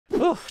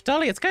Oof,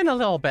 Dolly, it's getting a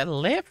little bit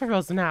late for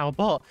us now,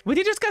 but we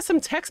did just get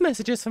some text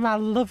messages from our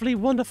lovely,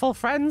 wonderful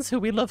friends who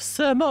we love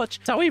so much.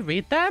 Shall we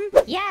read them?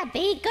 Yeah,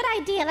 B, good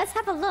idea. Let's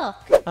have a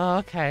look.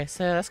 Okay,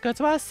 so let's go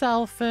to our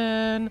cell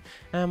phone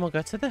and we'll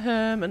go to the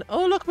home. And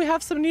oh, look, we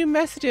have some new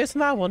messages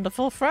from our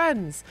wonderful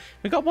friends.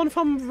 We got one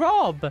from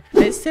Rob.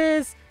 It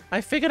says, I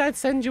figured I'd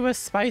send you a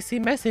spicy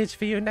message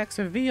for your next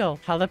reveal.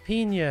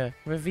 Jalapeno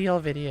reveal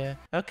video.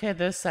 Okay,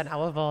 they're sent out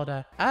of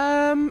order.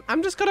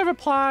 I'm just gonna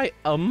reply,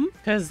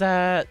 because,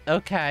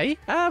 okay.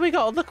 We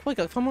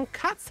got from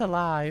Cats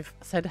Alive.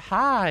 Said,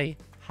 hi.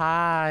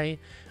 Hi.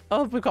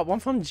 Oh, we've got one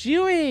from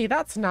Dewey.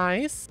 That's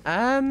nice.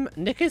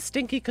 Nick is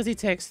stinky because he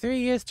takes 3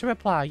 years to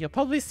reply. You'll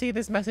probably see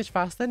this message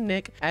faster than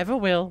Nick ever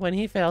will when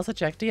he fails to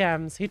check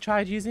DMs. He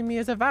tried using me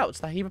as a vouch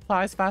that he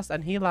replies fast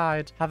and he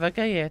lied. Have a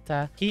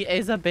galleta. He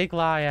is a big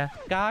liar.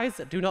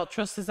 Guys, do not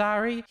trust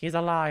Cesare. He's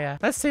a liar.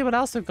 Let's see what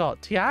else we've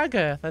got.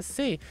 Tiago. Let's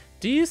see.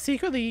 Do you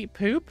secretly eat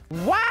poop?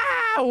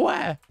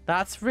 Wow!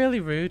 That's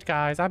really rude,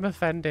 guys. I'm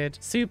offended.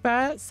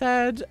 Super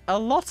said a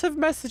lot of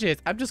messages.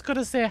 I'm just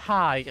gonna say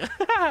hi.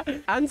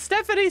 And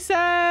Stephanie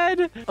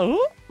said,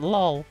 oh,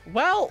 lol.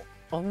 Well,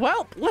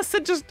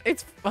 listen,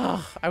 it's...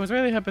 I was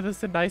really hoping there's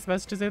some nice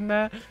messages in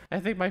there.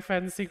 I think my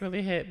friends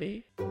secretly hate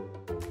me.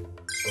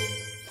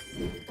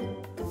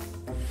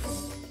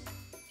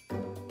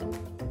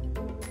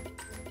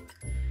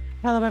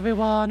 Hello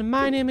everyone,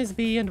 my name is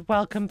B and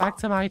welcome back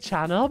to my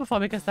channel. Before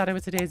we get started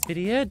with today's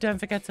video, don't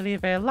forget to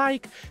leave a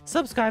like,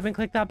 subscribe and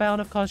click that bell,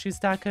 and of course use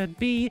star code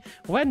B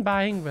when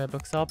buying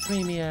Robux or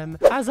Premium.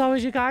 As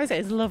always you guys, it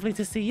is lovely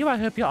to see you. I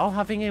hope you're all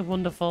having a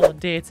wonderful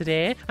day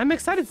today. I'm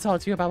excited to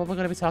talk to you about what we're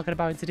going to be talking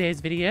about in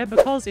today's video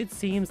because it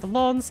seems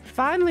LAUNCE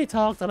finally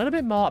talked a little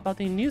bit more about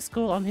the new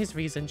school on his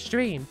recent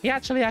stream. He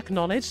actually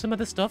acknowledged some of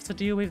the stuff to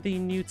do with the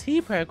new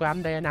T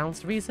program they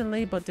announced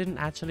recently but didn't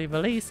actually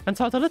release, and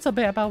talked a little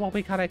bit about what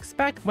we can expect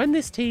when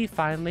this tea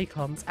finally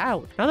comes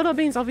out. Now that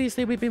means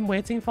obviously we've been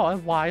waiting for a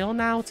while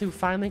now to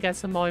finally get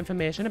some more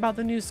information about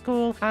the new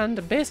school,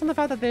 and based on the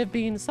fact that they've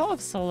been sort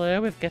of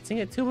slow with getting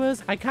it to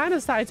us, I kind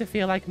of started to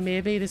feel like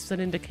maybe this is an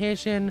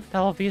indication that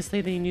obviously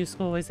the new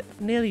school is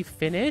nearly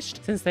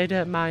finished, since they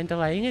don't mind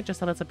delaying it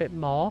just a little bit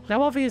more.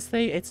 Now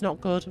obviously it's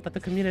not good that the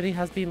community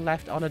has been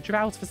left on a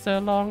drought for so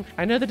long.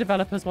 I know the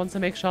developers want to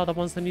make sure that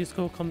once the new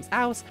school comes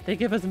out, they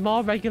give us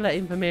more regular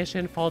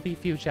information for the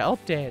future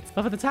updates,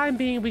 but for the time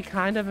being we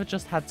kind of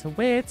just had to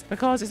wait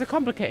because it's a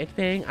complicated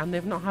thing and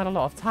they've not had a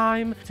lot of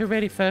time to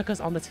really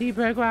focus on the T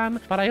program.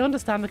 But I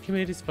understand the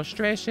community's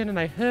frustration and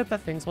I hope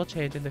that things will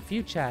change in the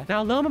future.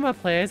 Now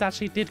BeaPlays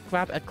actually did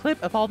grab a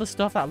clip of all the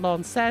stuff that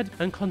LAUNCE said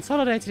and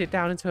consolidated it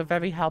down into a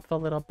very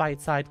helpful little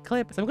bite-sized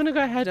clip, so I'm going to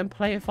go ahead and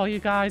play it for you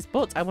guys,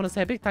 but I want to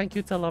say a big thank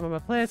you to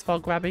BeaPlays for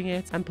grabbing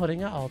it and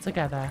putting it all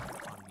together.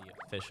 On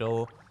the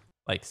official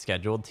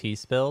scheduled T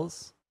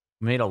spills,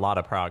 we made a lot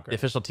of progress. The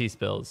official T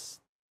spills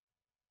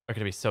are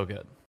going to be so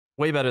good.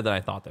 Way better than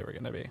I thought they were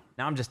going to be.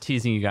 Now I'm just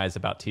teasing you guys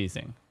about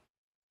teasing.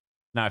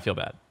 Now I feel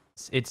bad.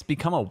 It's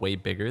become a way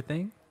bigger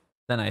thing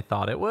than I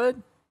thought it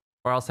would,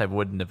 or else I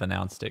wouldn't have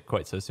announced it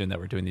quite so soon that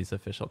we're doing these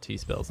official tea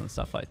spills and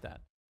stuff like that.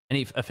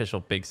 Any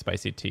official big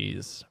spicy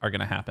teas are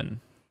going to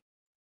happen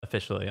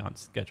officially on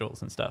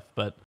schedules and stuff,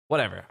 but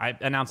whatever. I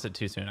announced it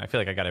too soon. I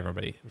feel like I got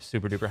everybody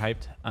super duper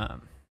hyped.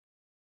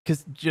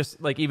 Because just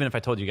even if I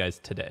told you guys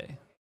today,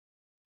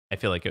 I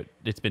feel like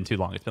it's been too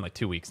long. It's been like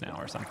 2 weeks now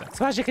or something.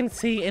 So as you can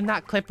see in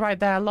that clip right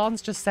there,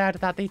 LAUNCE just said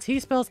that the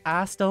T-spills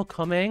are still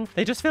coming.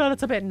 They just feel a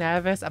little bit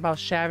nervous about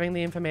sharing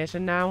the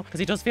information now because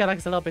he does feel like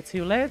it's a little bit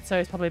too late. So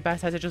it's probably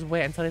better to just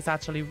wait until it's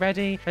actually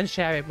ready and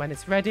share it when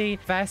it's ready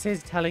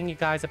versus telling you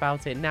guys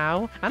about it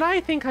now. And I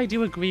think I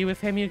do agree with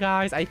him, you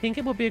guys. I think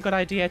it would be a good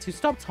idea to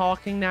stop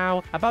talking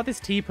now about this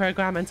T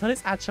program until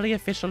it's actually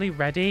officially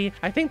ready.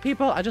 I think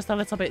people are just a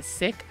little bit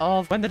sick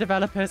of when the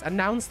developers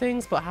announce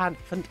things but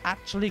haven't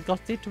actually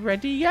got it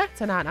ready yet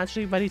and aren't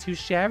actually ready to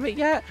share it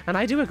yet. And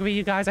I do agree,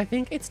 you guys. I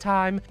think it's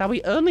time that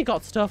we only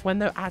got stuff when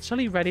they're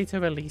actually ready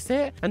to release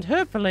it, and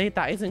hopefully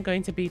that isn't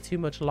going to be too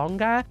much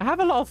longer. I have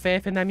a lot of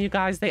faith in them, you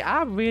guys. They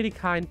are really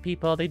kind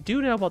people. They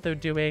do know what they're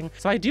doing,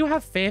 so I do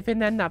have faith in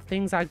them that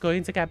things are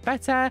going to get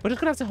better. We're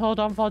just gonna have to hold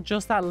on for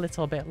just that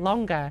little bit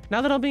longer.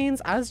 Now that means,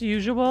 as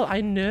usual,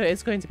 I know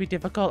it's going to be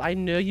difficult. I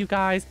know you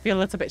guys feel a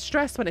little bit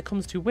stressed when it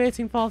comes to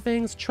waiting for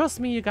things. Trust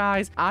me, you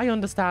guys, I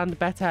understand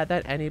better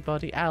than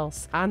anybody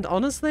else. And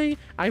honestly,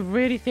 I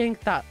really think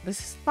that this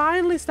is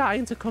finally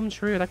starting to come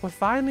true. Like, we're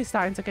finally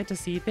starting to get to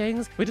see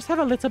things. We just have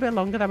a little bit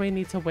longer than we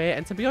need to wait.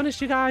 And to be honest,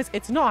 you guys,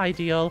 it's not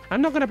ideal.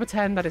 I'm not going to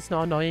pretend that it's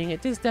not annoying.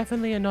 It is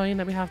definitely annoying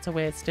that we have to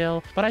wait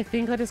still. But I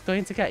think that it's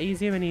going to get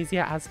easier and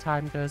easier as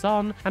time goes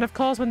on. And of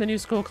course, when the new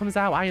school comes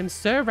out, I am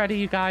so ready,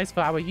 you guys, for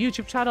our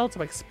YouTube channel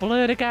to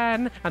explode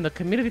again and the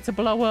community to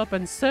blow up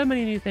and so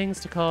many new things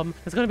to come.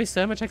 There's going to be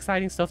so much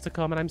exciting stuff to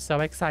come and I'm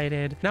so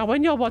excited. Now,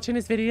 when you're watching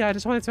this video, I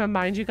just wanted to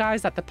remind you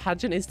guys that the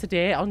pageant is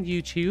today. day on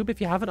YouTube. If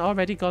you haven't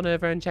already gone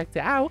over and checked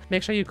it out,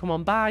 make sure you come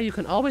on by. You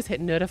can always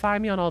hit notify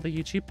me on all the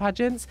YouTube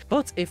pageants.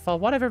 But if for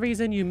whatever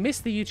reason you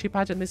missed the YouTube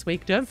pageant this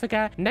week, don't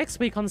forget, next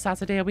week on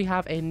Saturday, we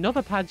have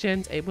another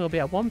pageant. It will be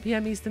at 1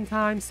 p.m. Eastern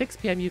Time, 6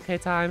 p.m.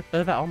 UK time,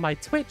 over on my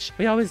Twitch.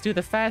 We always do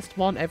the first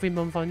one every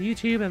month on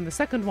YouTube and the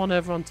second one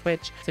over on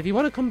Twitch. So if you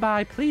want to come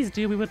by, please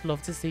do. We would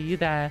love to see you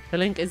there. The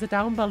link is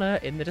down below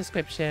in the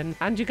description.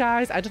 And you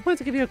guys, I just wanted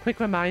to give you a quick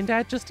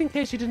reminder, just in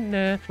case you didn't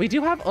know, we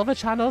do have other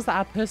channels that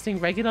are posting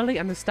regularly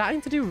and they're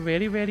starting to do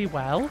really, really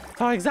well.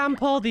 For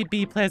example, the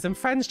BeaPlays and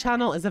Friends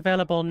channel is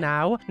available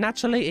now.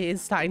 Naturally, it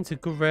is starting to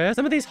grow.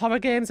 Some of these horror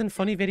games and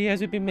funny videos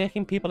we've been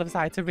making, people have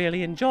started to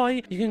really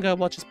enjoy. You can go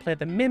watch us play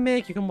The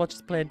Mimic, you can watch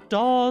us play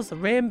Doors,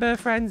 Rainbow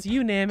Friends,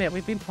 you name it,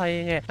 we've been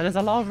playing it. And there's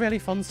a lot of really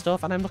fun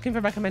stuff, and I'm looking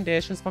for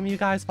recommendations from you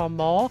guys for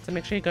more, so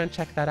make sure you go and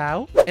check that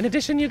out. In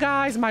addition, you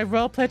guys, my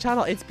roleplay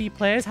channel, It's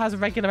BeaPlays, has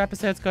regular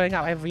episodes going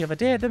out every other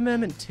day at the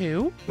moment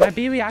too. My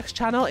BeReacts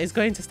channel is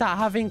going to start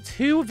having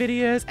 2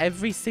 videos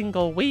every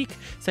single week,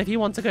 so if you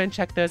want to go and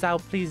check those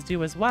out, please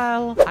do as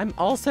well. I'm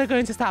also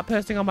going to start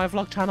posting on my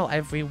vlog channel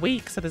every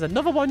week, so there's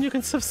another one you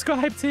can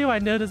subscribe to. I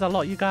know there's a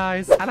lot, you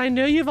guys. And I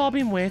know you've all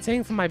been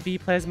waiting for my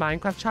BeaPlays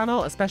Minecraft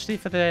channel, especially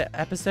for the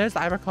episodes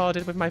that I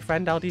recorded with my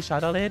friend LD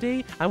Shadow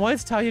Lady. I wanted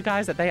to tell you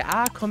guys that they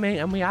are coming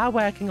and we are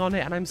working on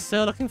it, and I'm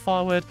so looking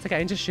forward to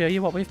getting to show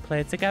you what we've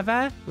played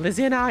together.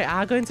 Lizzie and I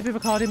are going to be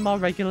recording more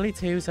regularly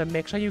too, so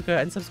make sure you go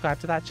and subscribe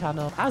to that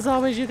channel. As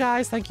always, you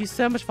guys, thank you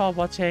so much for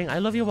watching. I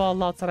love you all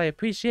lots and I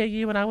appreciate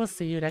you, and I will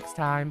see you next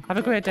time. Have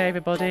a great day,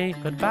 everybody.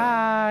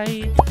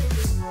 Goodbye.